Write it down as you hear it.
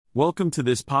Welcome to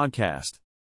this podcast.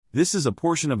 This is a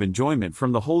portion of enjoyment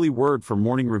from the Holy Word for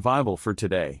Morning Revival for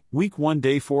today, Week 1,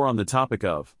 Day 4, on the topic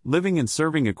of Living and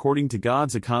Serving According to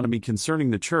God's Economy Concerning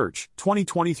the Church,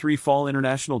 2023 Fall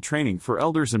International Training for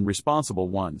Elders and Responsible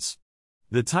Ones.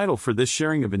 The title for this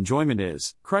sharing of enjoyment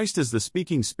is, Christ as the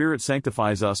Speaking Spirit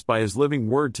Sanctifies Us by His Living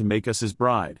Word to Make Us His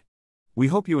Bride. We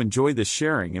hope you enjoy this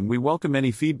sharing and we welcome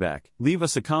any feedback. Leave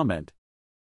us a comment.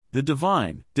 The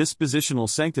divine, dispositional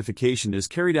sanctification is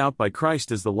carried out by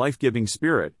Christ as the life-giving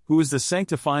Spirit, who is the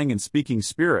sanctifying and speaking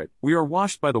Spirit. We are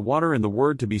washed by the water and the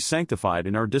Word to be sanctified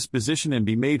in our disposition and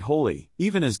be made holy,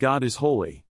 even as God is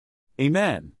holy.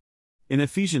 Amen. In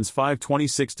Ephesians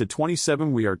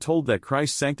 5:26-27 we are told that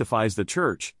Christ sanctifies the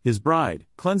church, His bride,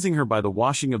 cleansing her by the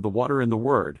washing of the water and the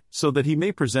Word, so that He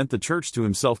may present the church to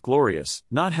Himself glorious,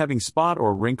 not having spot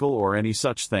or wrinkle or any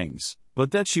such things,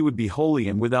 but that she would be holy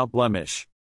and without blemish.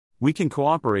 We can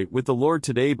cooperate with the Lord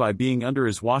today by being under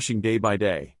His washing day by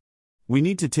day. We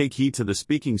need to take heed to the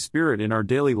speaking Spirit in our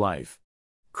daily life.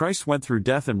 Christ went through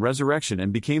death and resurrection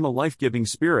and became a life-giving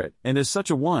Spirit, and as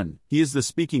such a one, He is the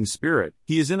speaking Spirit.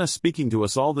 He is in us speaking to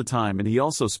us all the time, and He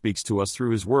also speaks to us through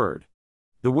His Word.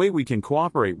 The way we can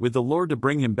cooperate with the Lord to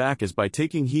bring Him back is by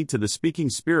taking heed to the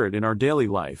speaking Spirit in our daily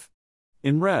life.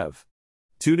 In Rev.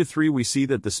 2-3 we see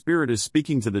that the Spirit is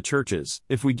speaking to the churches.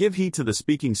 If we give heed to the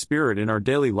speaking Spirit in our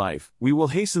daily life, we will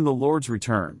hasten the Lord's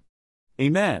return.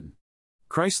 Amen.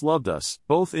 Christ loved us,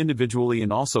 both individually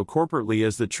and also corporately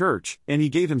as the church, and He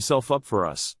gave Himself up for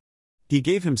us. He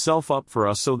gave Himself up for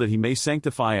us so that He may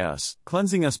sanctify us,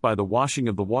 cleansing us by the washing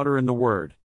of the water and the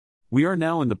Word. We are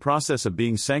now in the process of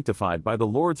being sanctified by the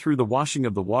Lord through the washing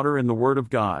of the water and the Word of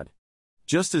God.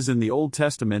 Just as in the Old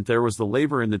Testament there was the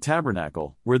laver in the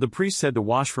tabernacle, where the priests had to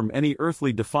wash from any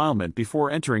earthly defilement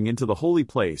before entering into the holy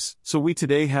place, so we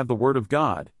today have the Word of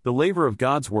God, the laver of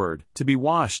God's Word, to be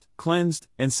washed, cleansed,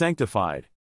 and sanctified.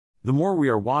 The more we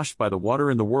are washed by the water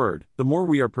and the Word, the more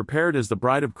we are prepared as the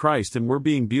bride of Christ and we're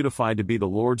being beautified to be the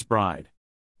Lord's bride.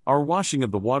 Our washing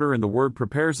of the water and the Word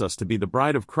prepares us to be the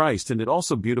bride of Christ, and it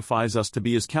also beautifies us to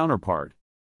be His counterpart.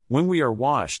 When we are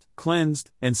washed,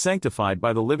 cleansed, and sanctified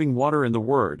by the living water and the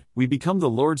Word, we become the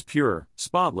Lord's pure,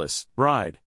 spotless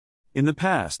bride. In the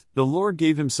past, the Lord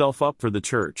gave Himself up for the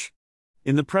church.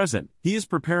 In the present, He is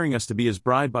preparing us to be His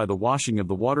bride by the washing of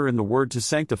the water and the Word to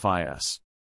sanctify us.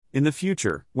 In the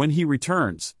future, when He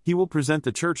returns, He will present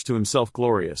the church to Himself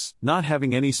glorious, not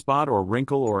having any spot or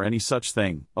wrinkle or any such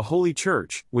thing, a holy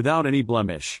church, without any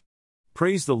blemish.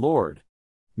 Praise the Lord.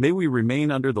 May we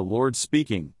remain under the Lord's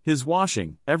speaking, His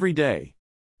washing, every day.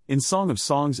 In Song of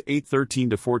Songs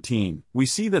 8:13-14, we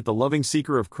see that the loving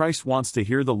seeker of Christ wants to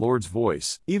hear the Lord's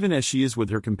voice, even as she is with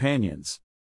her companions.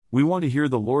 We want to hear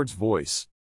the Lord's voice.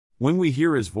 When we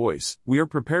hear His voice, we are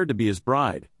prepared to be His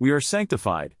bride, we are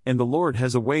sanctified, and the Lord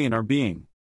has a way in our being.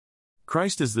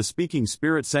 Christ as the speaking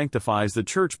Spirit sanctifies the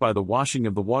church by the washing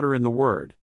of the water and the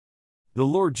Word. The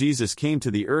Lord Jesus came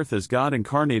to the earth as God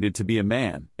incarnated to be a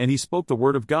man, and He spoke the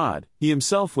Word of God. He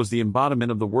Himself was the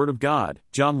embodiment of the Word of God,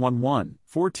 John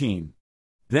 1:14.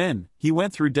 Then, He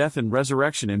went through death and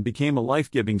resurrection and became a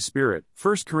life-giving Spirit,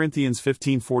 1 Corinthians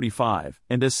 15:45,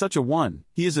 and as such a one,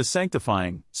 He is a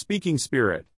sanctifying, speaking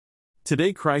Spirit.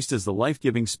 Today Christ as the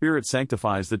life-giving Spirit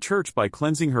sanctifies the church by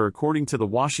cleansing her according to the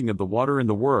washing of the water and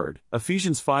the Word,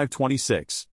 Ephesians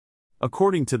 5:26.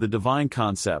 According to the divine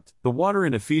concept, the water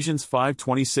in Ephesians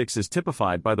 5:26 is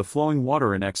typified by the flowing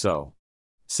water in Exo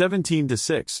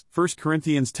 17:6, 1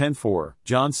 Corinthians 10:4,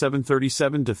 John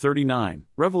 7:37-39,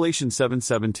 Revelation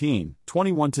 7:17,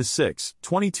 21:6,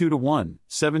 22:1,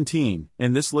 17,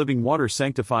 and this living water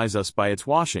sanctifies us by its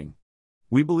washing.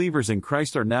 We believers in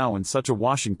Christ are now in such a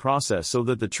washing process so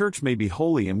that the church may be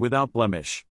holy and without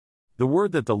blemish. The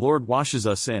Word that the Lord washes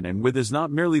us in and with is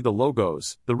not merely the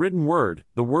logos, the written Word,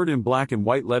 the Word in black and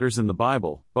white letters in the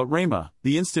Bible, but Rhema,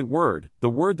 the instant Word, the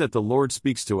Word that the Lord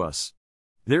speaks to us.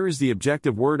 There is the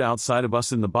objective Word outside of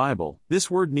us in the Bible. This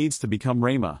Word needs to become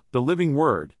Rhema, the living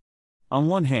Word. On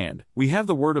one hand, we have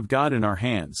the Word of God in our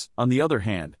hands. On the other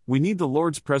hand, we need the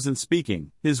Lord's present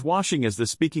speaking, His washing as the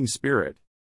speaking Spirit.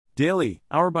 Daily,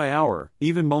 hour by hour,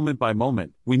 even moment by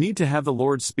moment, we need to have the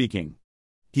Lord speaking.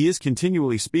 He is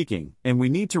continually speaking, and we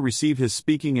need to receive His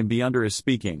speaking and be under His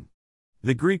speaking.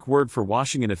 The Greek word for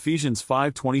washing in Ephesians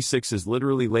 5:26 is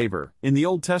literally laver. In the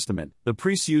Old Testament, the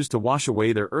priests used to wash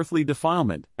away their earthly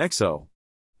defilement, Exo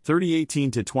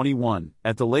 30:18-21,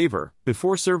 at the laver,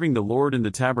 before serving the Lord in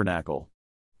the tabernacle.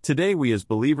 Today we as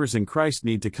believers in Christ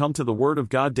need to come to the Word of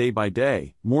God day by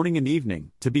day, morning and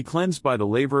evening, to be cleansed by the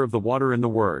laver of the water and the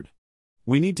Word.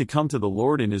 We need to come to the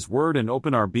Lord in His Word and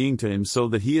open our being to Him so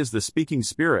that He is the speaking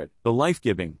Spirit, the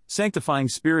life-giving, sanctifying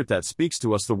Spirit that speaks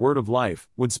to us the word of life,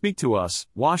 would speak to us,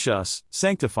 wash us,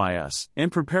 sanctify us,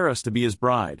 and prepare us to be His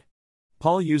bride.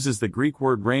 Paul uses the Greek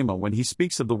word rhema when he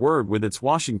speaks of the Word with its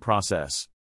washing process.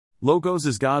 Logos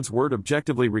is God's Word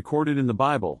objectively recorded in the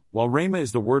Bible, while rhema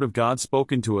is the Word of God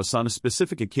spoken to us on a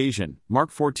specific occasion, Mark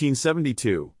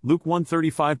 14:72, Luke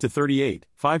 1:35-38,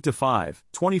 5-5,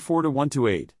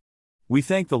 24-1-8. We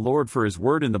thank the Lord for His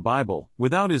Word in the Bible.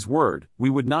 Without His Word, we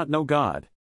would not know God.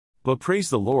 But praise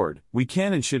the Lord, we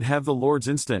can and should have the Lord's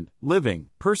instant, living,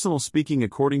 personal speaking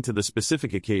according to the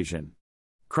specific occasion.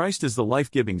 Christ is the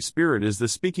life-giving Spirit, is the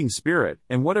speaking Spirit,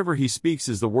 and whatever He speaks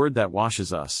is the Word that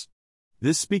washes us.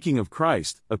 This speaking of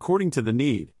Christ, according to the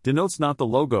need, denotes not the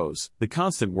logos, the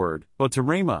constant word, but to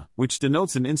rhema, which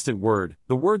denotes an instant word,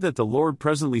 the word that the Lord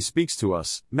presently speaks to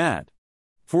us, Matt.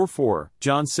 4:4,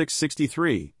 John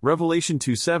 6:63, Revelation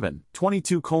 2:7,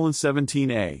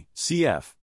 22:17a,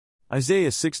 cf.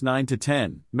 Isaiah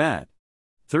 6:9-10, Matt.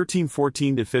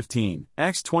 13:14-15,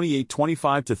 Acts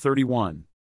 28:25-31.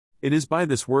 It is by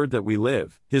this word that we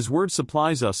live. His word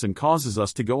supplies us and causes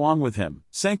us to go on with Him,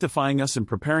 sanctifying us and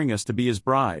preparing us to be His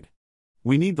bride.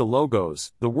 We need the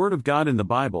logos, the word of God in the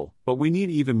Bible, but we need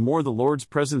even more the Lord's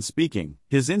present speaking,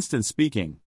 His instant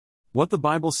speaking. What the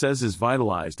Bible says is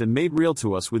vitalized and made real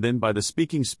to us within by the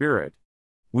speaking Spirit.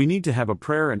 We need to have a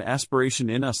prayer and aspiration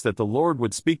in us that the Lord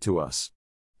would speak to us.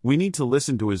 We need to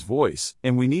listen to His voice,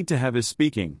 and we need to have His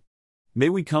speaking. May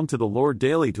we come to the Lord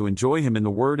daily to enjoy Him in the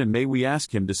Word, and may we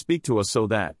ask Him to speak to us so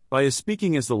that, by His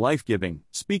speaking as the life-giving,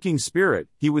 speaking Spirit,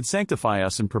 He would sanctify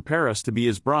us and prepare us to be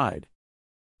His bride.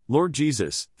 Lord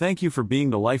Jesus, thank You for being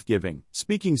the life-giving,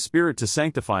 speaking Spirit to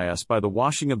sanctify us by the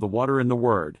washing of the water in the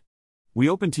Word. We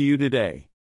open to You today.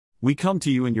 We come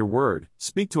to You in Your Word.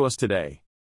 Speak to us today.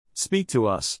 Speak to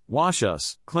us, wash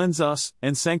us, cleanse us,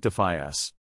 and sanctify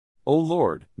us. O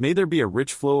Lord, may there be a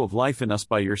rich flow of life in us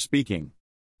by Your speaking.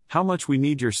 How much we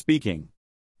need Your speaking.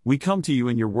 We come to You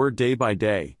in Your Word day by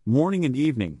day, morning and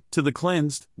evening, to the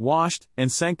cleansed, washed, and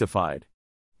sanctified.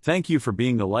 Thank You for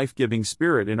being the life-giving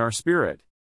Spirit in our spirit.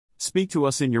 Speak to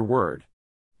us in Your Word.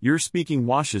 Your speaking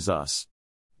washes us.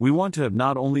 We want to have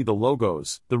not only the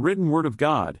logos, the written Word of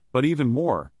God, but even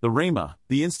more, the rhema,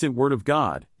 the instant Word of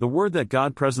God, the Word that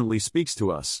God presently speaks to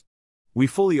us. We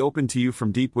fully open to You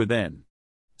from deep within.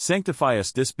 Sanctify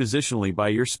us dispositionally by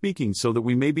Your speaking so that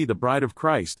we may be the bride of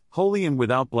Christ, holy and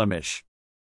without blemish.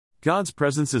 God's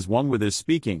presence is one with His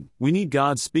speaking. We need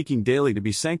God's speaking daily to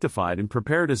be sanctified and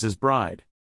prepared as His bride.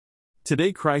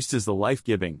 Today Christ is the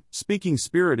life-giving, speaking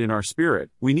Spirit in our spirit.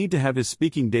 We need to have His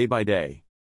speaking day by day.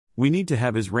 We need to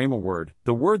have His rhema word,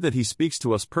 the word that He speaks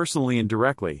to us personally and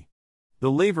directly.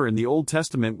 The laver in the Old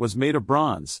Testament was made of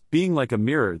bronze, being like a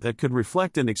mirror that could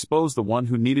reflect and expose the one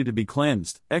who needed to be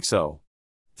cleansed. Exo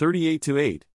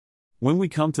 38:8. When we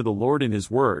come to the Lord in His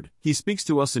Word, He speaks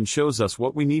to us and shows us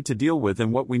what we need to deal with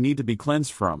and what we need to be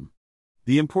cleansed from.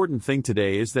 The important thing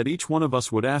today is that each one of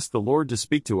us would ask the Lord to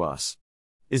speak to us.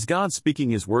 Is God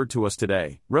speaking His Word to us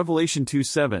today? Revelation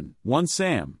 2:7, 1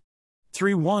 Sam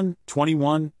 3:1,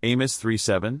 21, Amos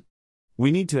 3:7.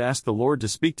 We need to ask the Lord to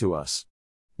speak to us.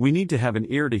 We need to have an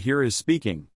ear to hear His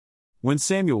speaking. When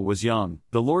Samuel was young,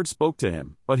 the Lord spoke to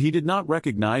him, but he did not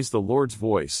recognize the Lord's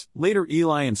voice. Later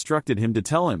Eli instructed him to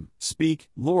tell him, "Speak,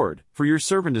 Lord, for your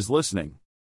servant is listening."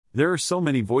 There are so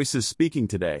many voices speaking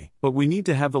today, but we need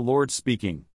to have the Lord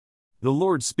speaking. The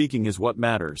Lord speaking is what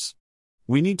matters.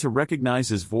 We need to recognize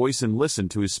His voice and listen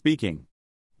to His speaking.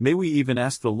 May we even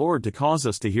ask the Lord to cause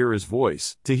us to hear His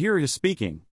voice, to hear His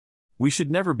speaking. We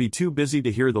should never be too busy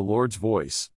to hear the Lord's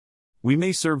voice. We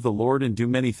may serve the Lord and do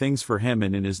many things for Him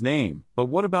and in His name, but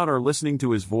what about our listening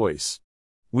to His voice?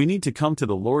 We need to come to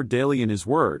the Lord daily in His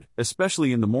Word,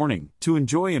 especially in the morning, to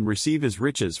enjoy and receive His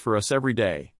riches for us every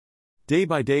day. Day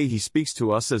by day He speaks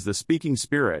to us as the speaking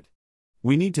Spirit.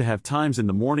 We need to have times in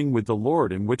the morning with the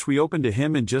Lord in which we open to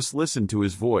Him and just listen to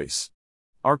His voice.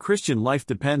 Our Christian life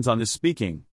depends on His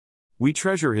speaking. We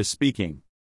treasure His speaking.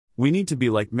 We need to be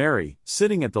like Mary,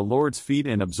 sitting at the Lord's feet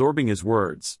and absorbing His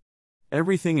words.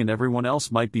 Everything and everyone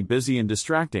else might be busy and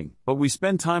distracting, but we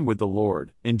spend time with the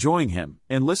Lord, enjoying Him,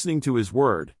 and listening to His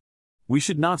Word. We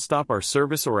should not stop our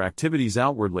service or activities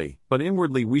outwardly, but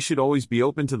inwardly we should always be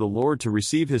open to the Lord to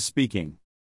receive His speaking.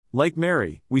 Like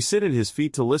Mary, we sit at His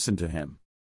feet to listen to Him.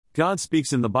 God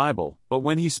speaks in the Bible, but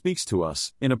when He speaks to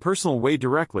us, in a personal way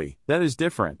directly, that is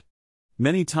different.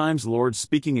 Many times Lord's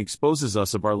speaking exposes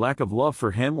us of our lack of love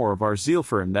for Him or of our zeal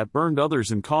for Him that burned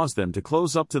others and caused them to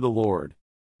close up to the Lord.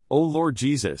 O Lord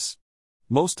Jesus.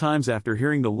 Most times after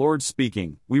hearing the Lord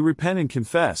speaking, we repent and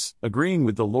confess, agreeing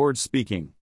with the Lord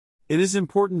speaking. It is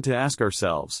important to ask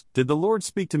ourselves, did the Lord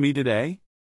speak to me today?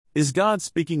 Is God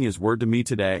speaking His word to me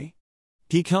today?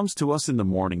 He comes to us in the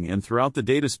morning and throughout the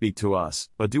day to speak to us,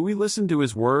 but do we listen to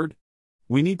His word?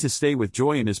 We need to stay with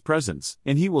joy in His presence,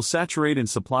 and He will saturate and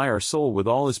supply our soul with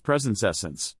all His presence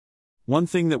essence. One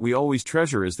thing that we always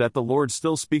treasure is that the Lord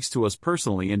still speaks to us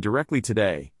personally and directly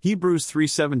today. Hebrews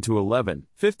 3:7-11,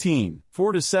 15,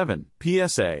 4-7,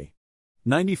 PSA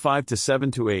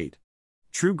 95-7-8.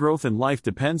 True growth in life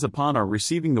depends upon our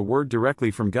receiving the word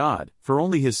directly from God, for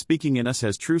only His speaking in us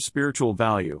has true spiritual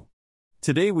value.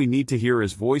 Today we need to hear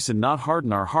His voice and not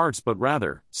harden our hearts but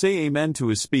rather, say amen to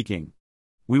His speaking.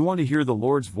 We want to hear the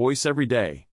Lord's voice every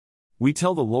day. We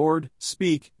tell the Lord,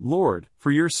 "Speak, Lord,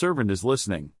 for your servant is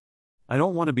listening." I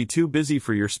don't want to be too busy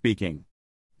for your speaking.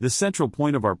 The central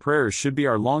point of our prayers should be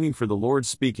our longing for the Lord's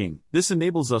speaking. This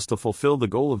enables us to fulfill the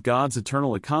goal of God's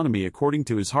eternal economy according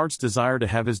to His heart's desire to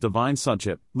have His divine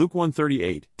sonship. Luke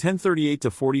 1:38,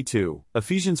 10:38-42,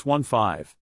 Ephesians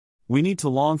 1:5. We need to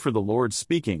long for the Lord's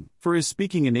speaking, for His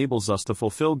speaking enables us to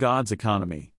fulfill God's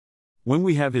economy. When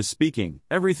we have His speaking,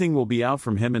 everything will be out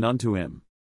from Him and unto Him.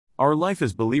 Our life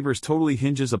as believers totally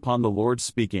hinges upon the Lord's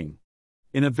speaking.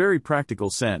 In a very practical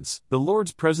sense, the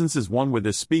Lord's presence is one with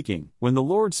His speaking. When the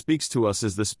Lord speaks to us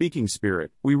as the speaking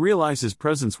Spirit, we realize His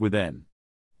presence within.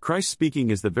 Christ's speaking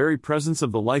is the very presence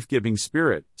of the life-giving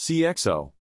Spirit, see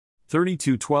Exo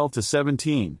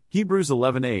 32:12-17, Hebrews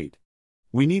 11:8.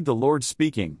 We need the Lord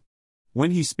speaking.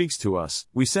 When He speaks to us,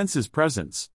 we sense His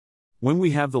presence. When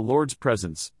we have the Lord's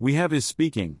presence, we have His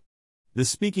speaking. The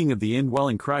speaking of the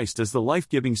indwelling Christ as the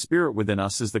life-giving Spirit within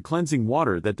us is the cleansing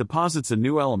water that deposits a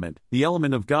new element, the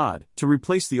element of God, to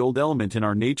replace the old element in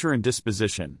our nature and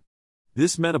disposition.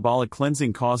 This metabolic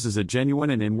cleansing causes a genuine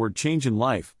and inward change in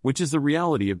life, which is the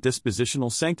reality of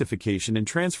dispositional sanctification and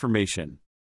transformation.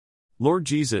 Lord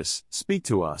Jesus, speak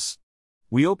to us.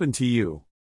 We open to You.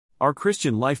 Our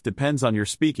Christian life depends on Your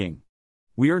speaking.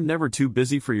 We are never too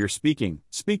busy for Your speaking.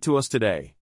 Speak to us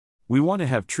today. We want to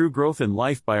have true growth in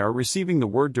life by our receiving the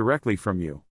word directly from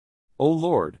You. O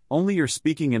Lord, only Your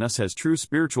speaking in us has true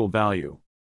spiritual value.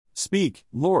 Speak,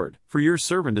 Lord, for Your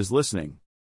servant is listening.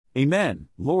 Amen.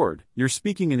 Lord, Your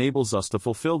speaking enables us to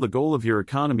fulfill the goal of Your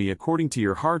economy according to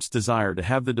Your heart's desire to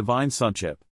have the divine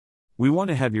sonship. We want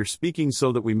to have Your speaking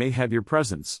so that we may have Your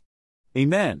presence.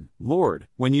 Amen. Lord,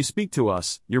 when You speak to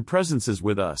us, Your presence is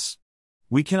with us.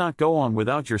 We cannot go on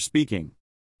without Your speaking.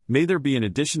 May there be an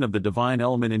addition of the divine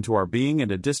element into our being and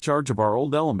a discharge of our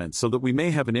old element so that we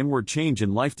may have an inward change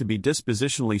in life to be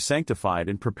dispositionally sanctified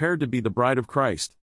and prepared to be the bride of Christ.